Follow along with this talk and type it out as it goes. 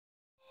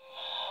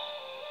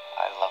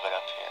love it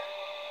up here.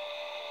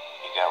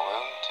 You got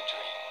room to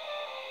dream.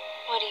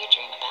 What do you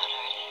dream about,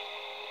 Artie?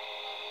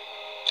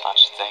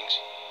 Lots of things.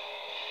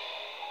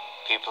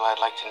 People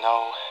I'd like to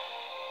know.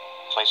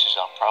 Places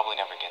I'll probably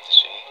never get to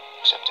see,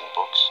 except in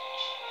books.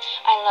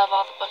 I love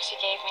all the books you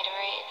gave me to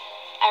read.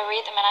 I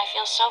read them and I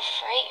feel so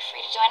free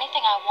to do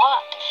anything I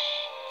want.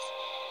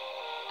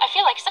 I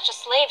feel like such a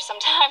slave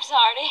sometimes,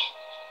 Artie.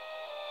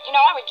 You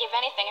know, I would give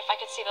anything if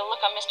I could see the look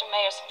on Mr.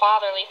 Mayer's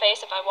fatherly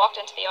face if I walked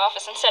into the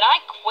office and said,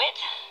 I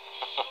quit.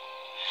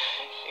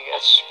 You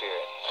got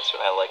spirit. That's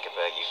what I like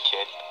about you,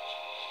 kid.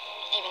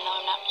 Even though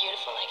I'm not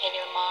beautiful like Eddie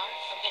Lamar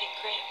or Betty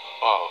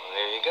Grable. Oh,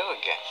 there you go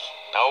again.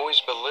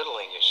 Always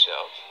belittling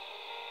yourself.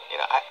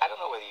 You know, I don't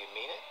know whether you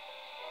mean it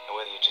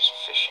or whether you're just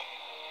fishing.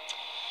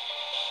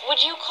 Would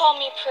you call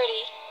me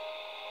pretty?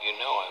 You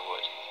know I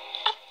would.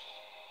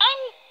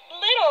 I'm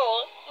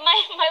little.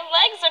 My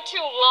legs are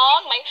too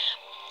long.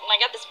 I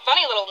got this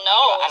funny little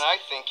nose. And I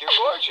think you're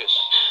gorgeous.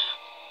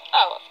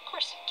 Oh, of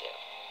course you do.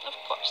 Of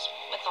course.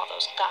 With all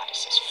those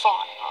goddesses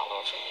fawning all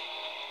over you.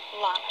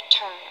 Lana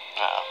Turner.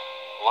 Now,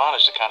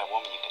 Lana's the kind of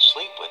woman you can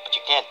sleep with, but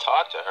you can't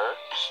talk to her.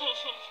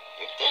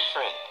 You're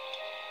different.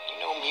 You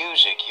know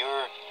music.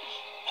 You're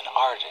an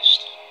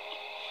artist.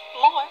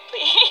 More,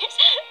 please.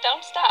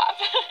 Don't stop.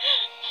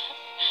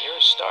 You're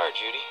a star,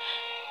 Judy.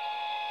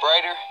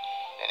 Brighter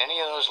than any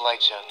of those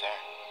lights out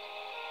there.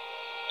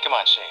 Come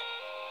on, say it.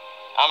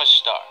 I'm a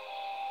star.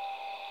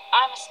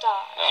 I'm a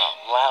star.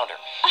 No, louder.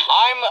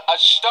 I'm a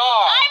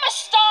star. I'm a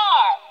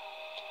star!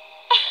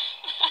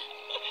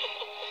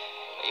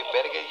 You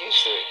better get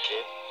used to it,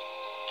 kid.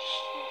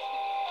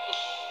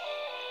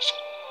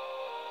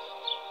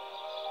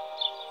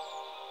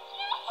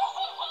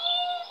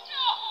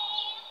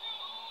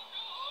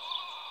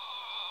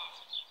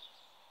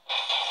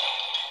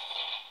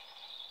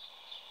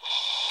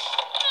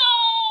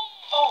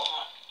 Oh,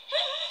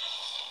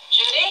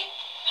 Judy?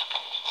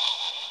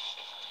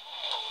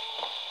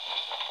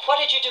 What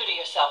did you do to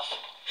yourself?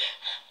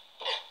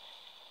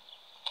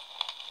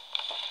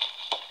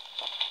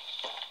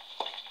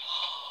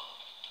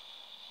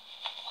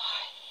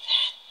 Why,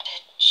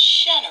 that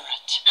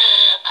degenerate.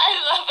 I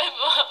love him,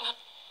 Mama.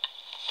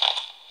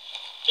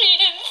 He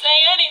didn't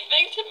say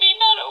anything to me,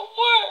 not a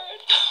word.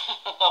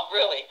 Oh,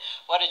 really?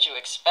 What did you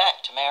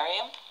expect, to marry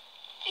him?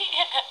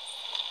 Yes,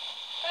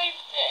 I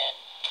did.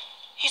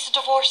 He's a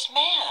divorced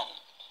man.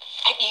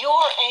 At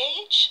your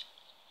age?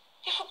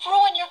 It would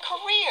ruin your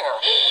career.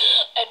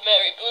 I'd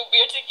marry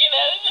Bluebeard to get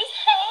out of this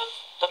house.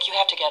 Look, you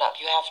have to get up.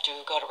 You have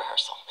to go to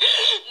rehearsal.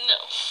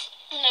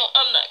 No,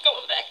 I'm not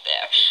going back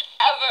there.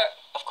 Ever.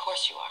 Of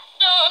course you are.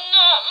 No, I'm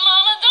not,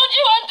 Mama. Don't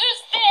you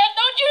understand?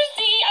 Don't you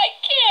see? I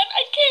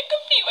can't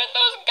compete with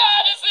those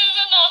goddesses,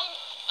 and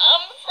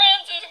I'm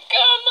Francis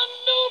Gum. I'm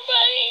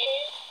nobody.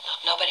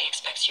 Look, nobody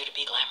expects you to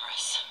be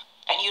glamorous.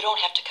 And you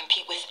don't have to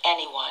compete with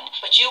anyone.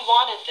 But you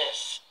wanted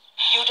this.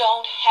 You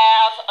don't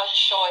have a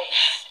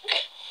choice.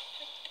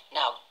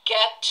 Now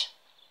get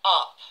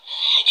up.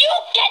 You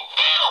get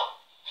out!